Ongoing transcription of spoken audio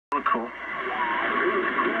cool.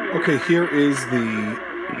 Okay, here is the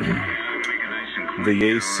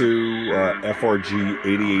Yaesu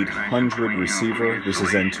FRG-8800 receiver. This is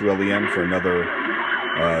N2LEN for another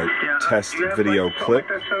test video clip.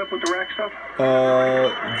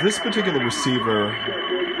 This particular receiver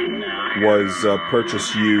was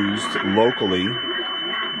purchased used locally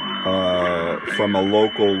from a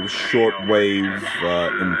local shortwave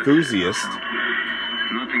enthusiast,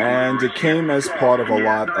 and it came as part of a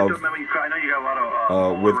lot of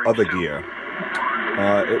with other gear.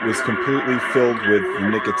 It was completely filled with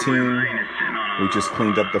nicotine. We just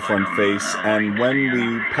cleaned up the front face, and when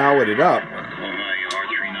we powered it up,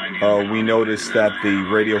 we noticed that the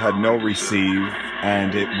radio had no receive,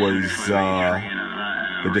 and it was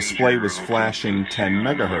the display was flashing 10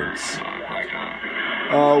 megahertz,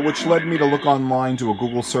 which led me to look online, do a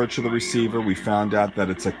Google search of the receiver. We found out that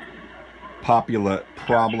it's a popular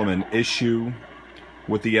problem and issue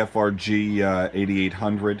with the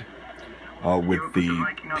FRG-8800, with the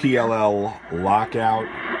PLL lockout.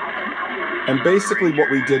 And basically what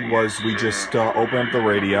we did was we just opened up the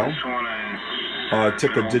radio,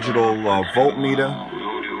 took a digital voltmeter,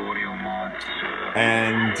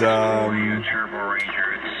 and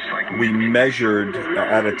we measured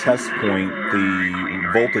at a test point the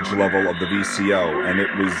voltage level of the VCO, and it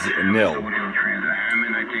was nil.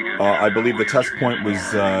 I believe the test point was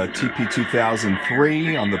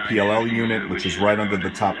TP2003 on the PLL unit, which is right under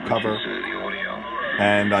the top cover,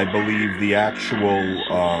 and I believe the actual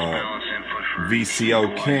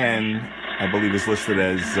VCO can, I believe, is listed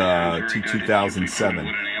as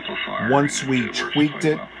T2007. Once we tweaked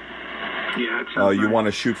it, you want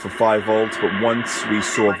to shoot for 5 volts, but once we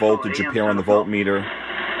saw voltage appear on the voltmeter,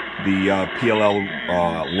 the PLL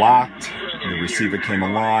locked, the receiver came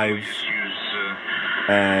alive,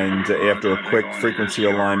 and after a quick frequency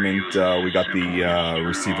alignment, we got the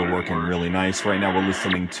receiver working really nice. Right now we're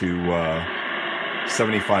listening to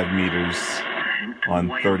 75 meters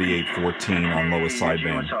on 3814 on lowest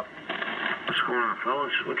sideband. What's going on,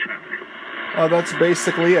 fellas? What's happening? That's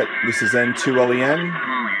basically it. This is N2LEN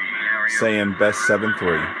saying best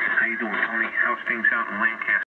 7-3.